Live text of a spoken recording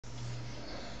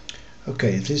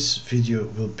Okay, this video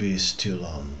will be still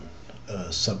on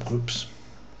subgroups,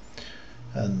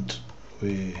 and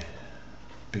we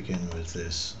begin with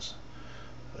this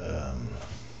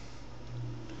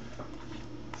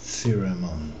theorem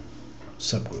on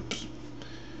subgroups.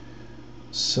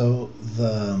 So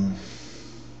the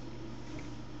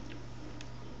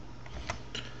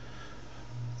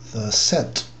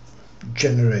set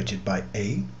generated by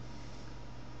A,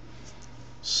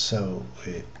 so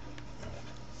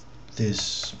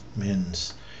this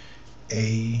means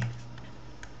A,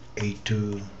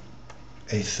 A2,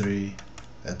 A3,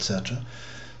 etc.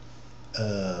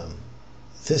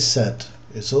 This set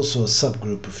is also a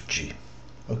subgroup of G.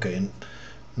 Okay,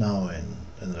 now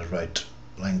in the right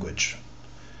language.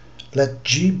 Let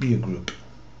G be a group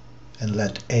and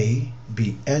let A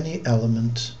be any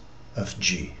element of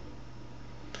G.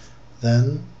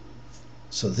 Then,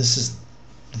 so this is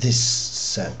this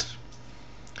set,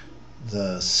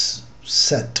 the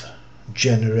set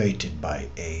generated by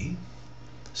A,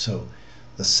 so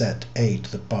the set A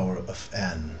to the power of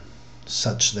n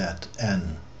such that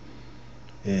n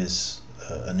is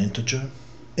an integer,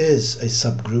 is a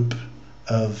subgroup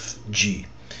of G.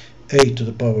 A to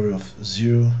the power of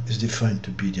 0 is defined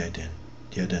to be the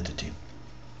identity.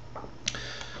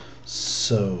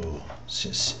 So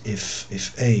since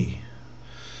if A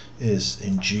is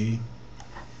in G,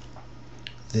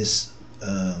 this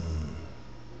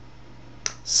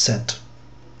set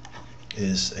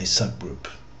is a subgroup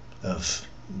of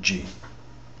G.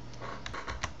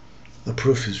 The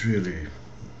proof is really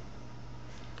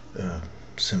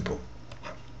simple.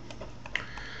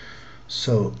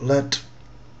 So let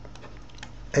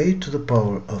A to the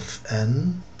power of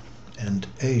n and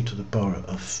A to the power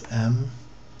of m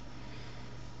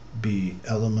be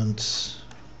elements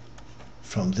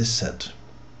from this set.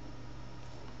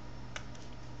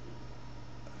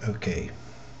 Okay.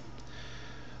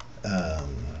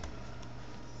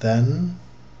 Then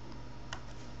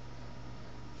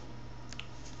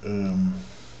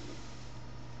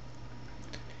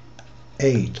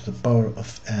A to the power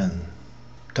of n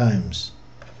times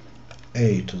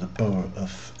A to the power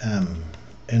of m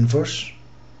inverse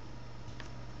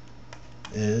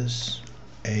is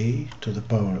A to the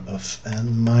power of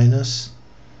n minus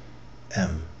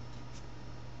m,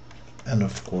 and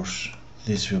of course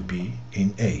this will be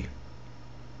in A.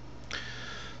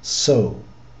 So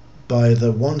by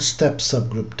the one-step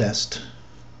subgroup test,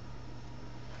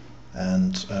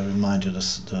 and I remind you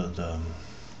the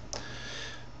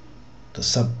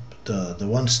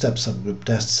one-step subgroup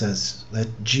test says let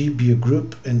G be a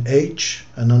group and H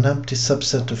a non-empty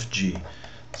subset of G.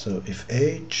 So if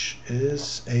H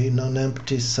is a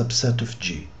non-empty subset of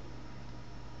G,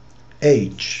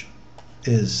 H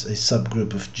is a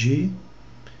subgroup of G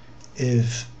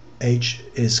if H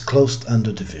is closed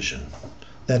under division.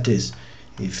 That is,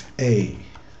 if A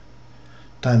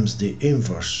times the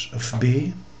inverse of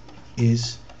B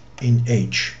is in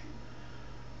H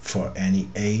for any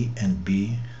A and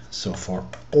B. So for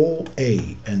all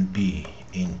A and B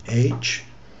in H,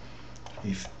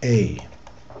 if A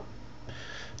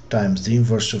times the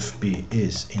inverse of B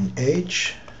is in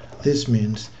H, this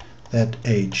means that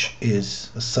H is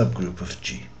a subgroup of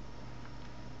G.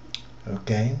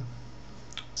 Okay,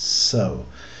 so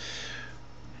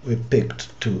we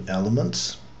picked two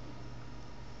elements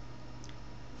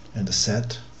in the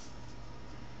set,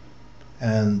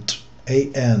 and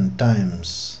an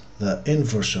times the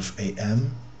inverse of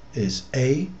am is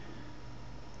a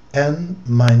n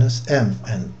minus m,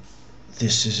 and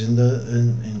this is in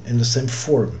the same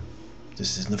form.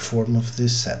 This is in the form of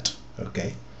this set.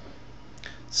 Okay,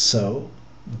 so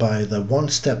by the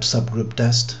one-step subgroup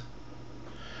test,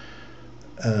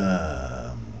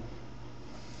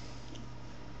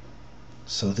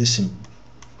 so this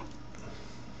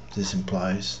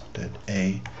implies that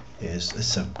A is a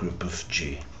subgroup of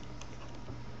G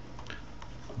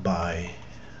by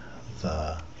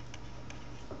the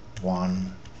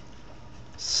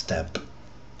one-step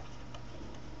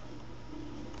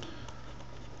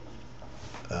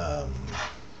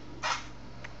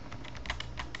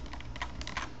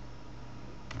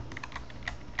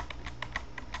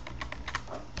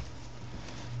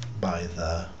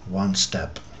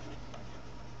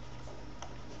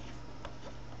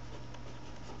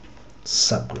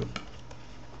subgroup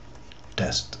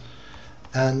test,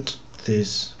 and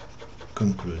this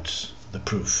concludes the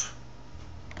proof.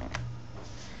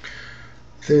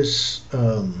 This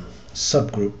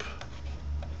subgroup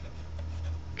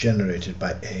generated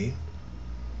by A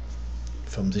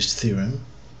from this theorem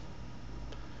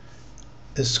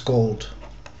is called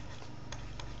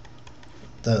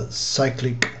the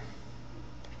cyclic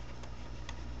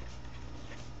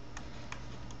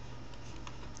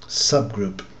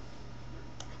subgroup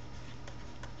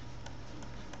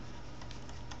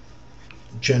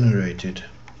generated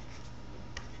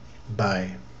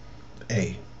by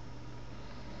A.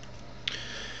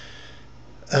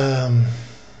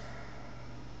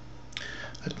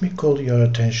 Let me call your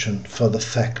attention for the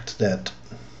fact that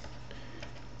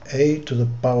a to the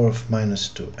power of minus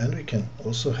 2, and we can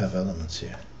also have elements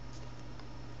here,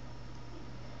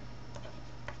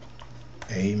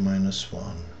 a minus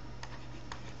 1,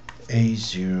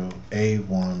 a0,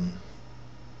 a1,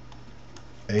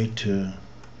 a2,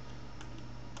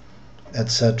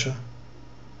 etc.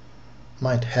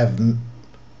 might have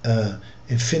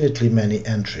infinitely many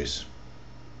entries,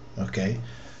 okay,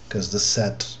 because the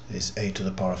set is a to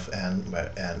the power of n,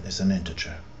 where n is an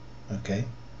integer, okay.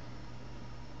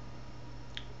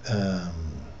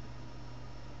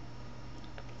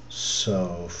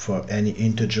 So for any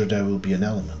integer there will be an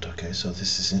element, okay, so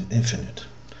this is infinite.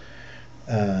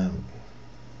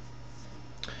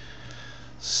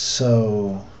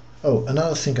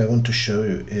 Another thing I want to show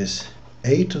you is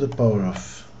a to the power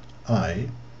of I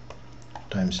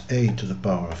times a to the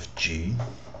power of g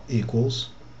equals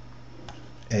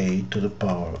a to the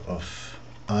power of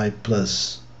I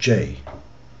plus j,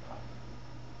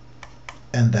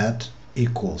 and that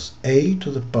equals a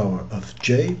to the power of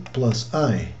j plus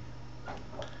I,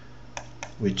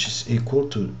 which is equal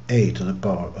to a to the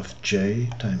power of j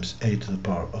times a to the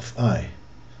power of I.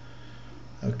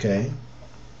 Okay,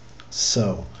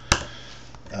 so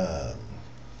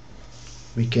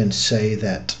we can say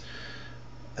that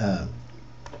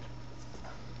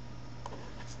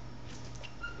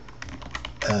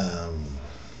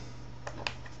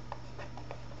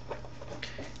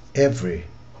every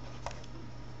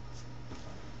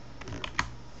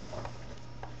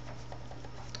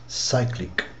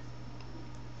cyclic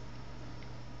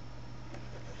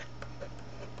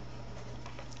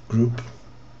group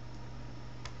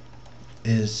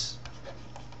is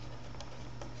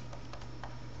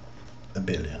a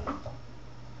billion.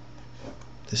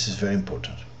 This is very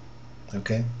important,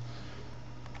 okay?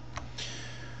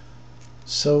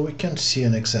 So we can see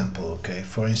an example, okay?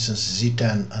 For instance,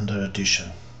 Z10 under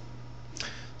addition.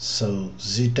 So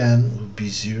Z10 would be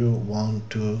 0, 1,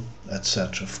 2,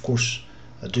 etc. Of course,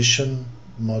 addition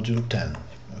modulo 10,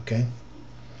 okay?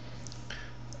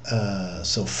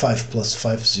 So 5 plus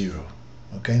 5, 0,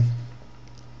 okay?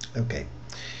 Okay.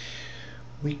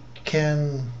 We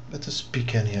can, let us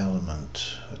pick any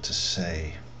element, let us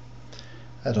say,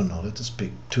 I don't know, let us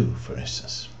pick 2 for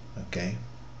instance, okay?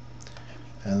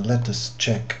 And let us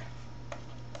check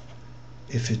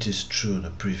if it is true,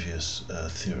 the previous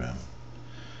theorem.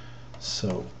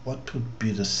 So what would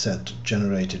be the set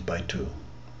generated by 2?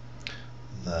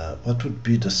 What would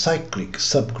be the cyclic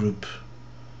subgroup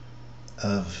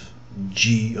of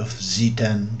G of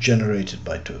Z10 generated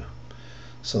by 2?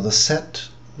 So the set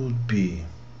would be,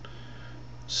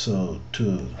 so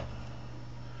 2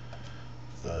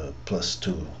 plus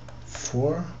 2,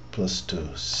 4, plus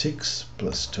 2, 6,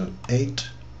 plus 2, 8,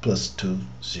 plus 2,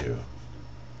 0.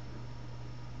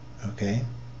 Okay?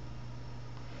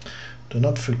 Do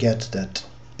not forget that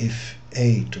if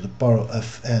a to the power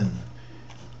of n,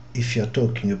 if you're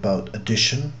talking about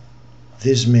addition,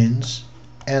 this means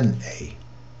na.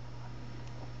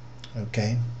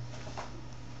 Okay?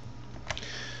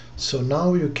 So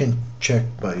now you can check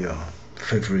by your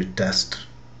favorite test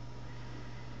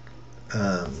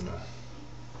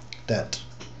that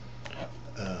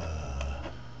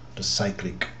the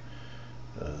cyclic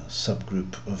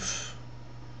subgroup of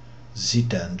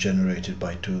Z10 generated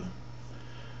by 2,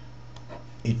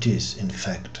 it is in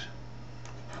fact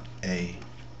a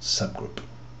subgroup.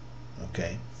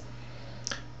 Okay.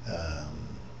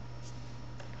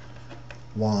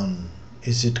 1,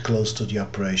 is it close to the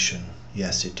operation?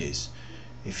 Yes, it is.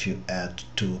 If you add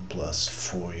 2 plus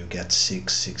 4 you get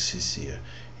 6, 6 is here.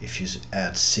 If you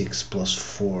add 6 plus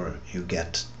 4 you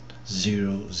get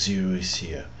 0, 0 is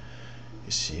here.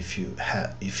 You see, if you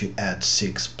add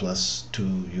 6 plus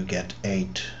 2 you get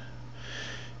 8.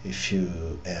 If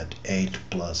you add 8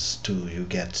 plus 2 you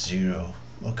get 0.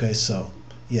 Okay, so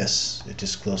yes, it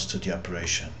is close to the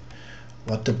operation.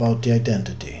 What about the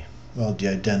identity? Well, the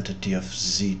identity of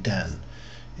Z10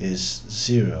 is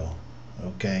 0.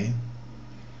 Okay,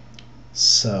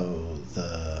 so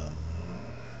the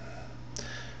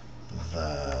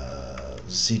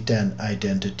Z10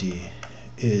 identity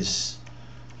is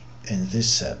in this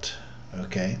set.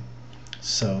 Okay,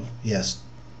 so yes,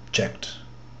 checked.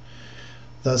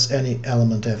 Does any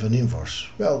element have an inverse?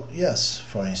 Well, yes,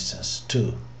 for instance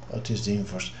 2. What is the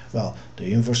inverse? Well,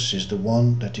 the inverse is the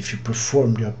one that if you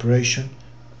perform the operation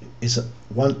is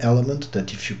one element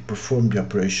that if you perform the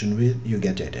operation with, you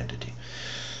get the identity.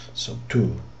 So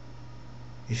 2,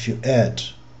 if you add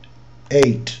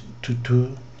 8 to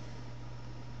 2,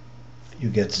 you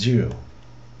get 0.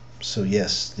 So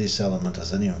yes, this element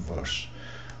has an inverse.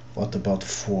 What about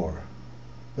 4?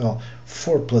 Well,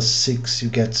 4 plus 6, you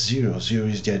get 0. 0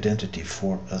 is the identity.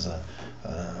 4 as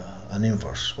an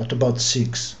inverse. What about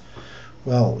 6?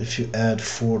 Well, if you add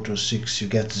 4 to 6, you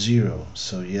get 0.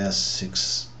 So yes,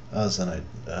 6 as an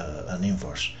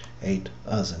inverse. 8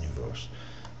 as an inverse.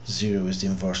 0 is the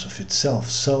inverse of itself.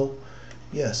 So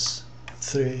yes,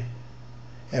 3,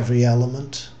 every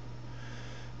element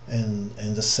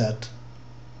in the set,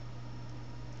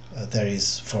 there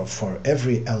is, for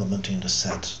every element in the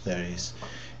set, there is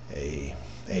a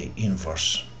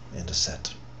inverse in the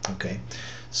set. Okay,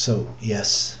 so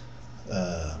yes,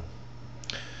 the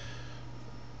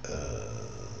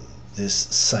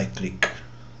cyclic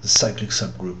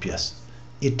subgroup, yes,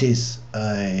 it is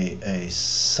a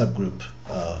subgroup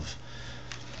of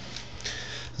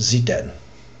Z10.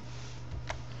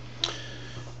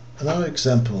 Another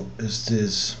example is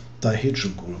this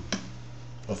dihedral group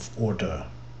of order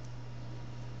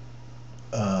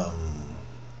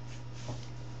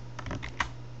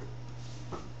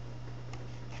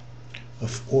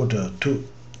of order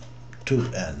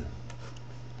 2n.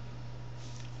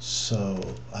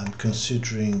 So I'm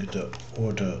considering the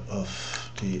order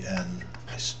of the n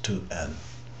is 2n.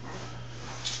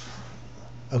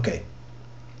 Okay,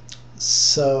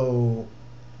 so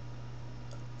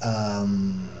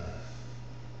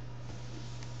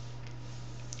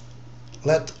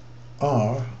let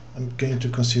R, I'm going to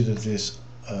consider this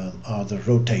R the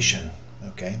rotation,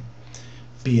 okay,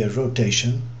 be a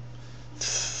rotation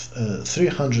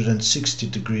 360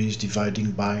 degrees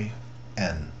dividing by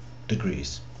n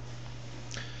degrees.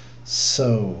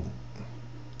 So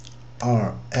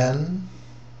Rn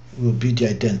will be the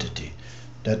identity.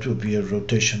 That will be a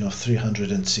rotation of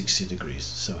 360 degrees.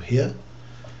 So here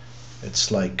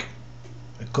it's like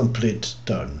a complete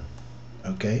turn,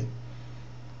 okay?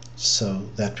 So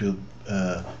that will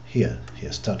here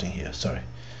starting here, sorry.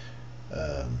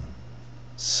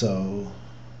 So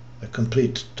a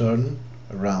complete turn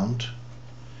around,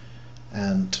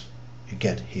 and you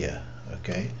get here,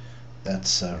 okay?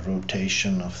 That's a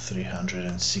rotation of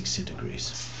 360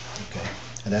 degrees, okay?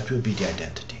 And that will be the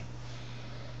identity.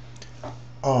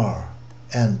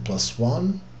 Rn plus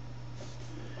 1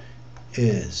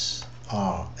 is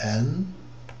Rn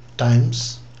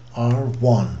times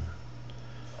R1.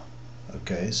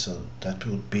 Okay, so that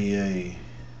will be a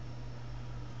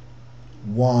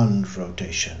 1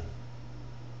 rotation,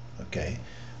 okay,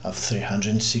 of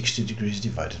 360 degrees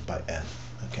divided by n,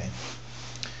 okay.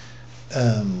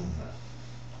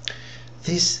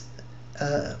 This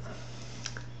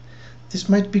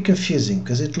might be confusing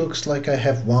because it looks like I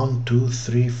have 1, 2,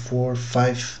 3, 4,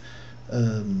 5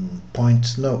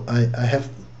 points. No, I have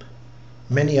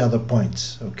many other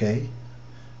points, okay.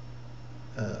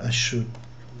 I should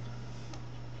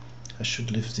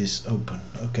leave this open,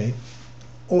 okay.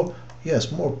 Or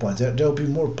yes, more points. There'll be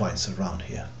more points around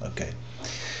here, okay.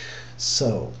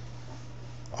 So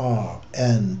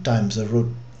Rn times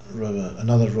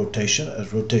another rotation, a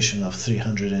rotation of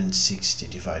 360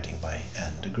 dividing by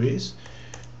n degrees,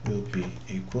 will be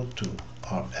equal to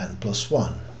Rn plus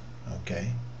 1,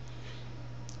 okay.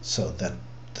 So that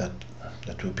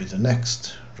will be the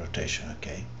next rotation,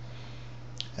 okay.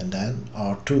 And then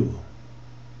R2,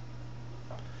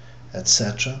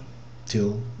 etc.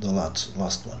 till the last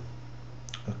one,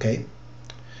 okay.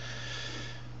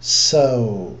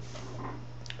 So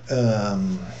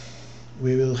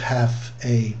we will have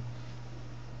a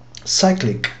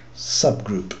cyclic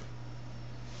subgroup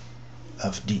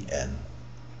of Dn.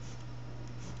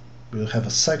 We will have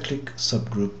a cyclic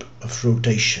subgroup of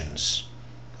rotations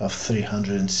of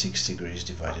 360 degrees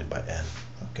divided by n,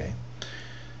 okay.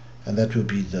 And that will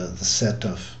be the set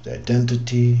of the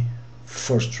identity,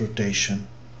 first rotation,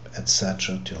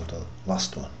 etc. till the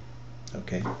last one,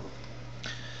 okay.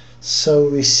 So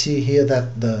we see here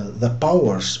that the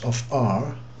powers of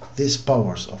R, these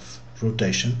powers of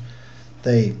rotation,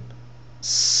 they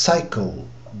cycle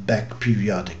back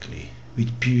periodically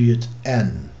with period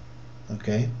n,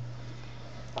 okay.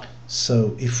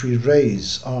 So if we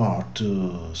raise R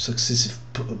to successive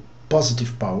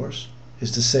positive powers,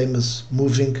 it's the same as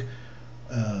moving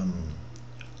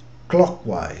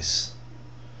clockwise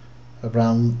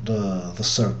around the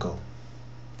circle,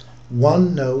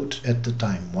 one node at a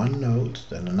time, one node,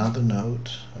 then another node,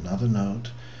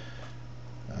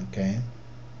 okay.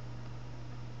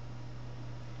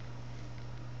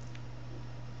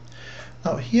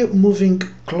 Now here moving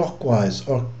clockwise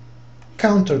or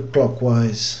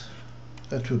counterclockwise,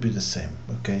 that will be the same.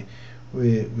 Okay,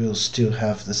 we will still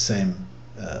have the same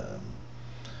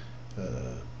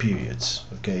periods.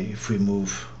 Okay, if we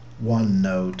move one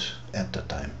node at a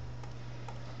time.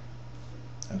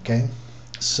 Okay,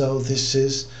 so this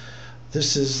is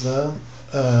the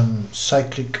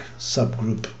cyclic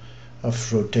subgroup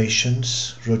of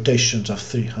rotations of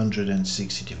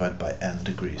 360 divided by n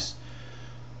degrees.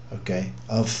 Okay,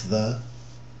 of the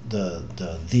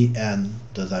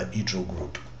dihedral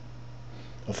group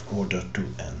of order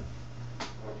 2n.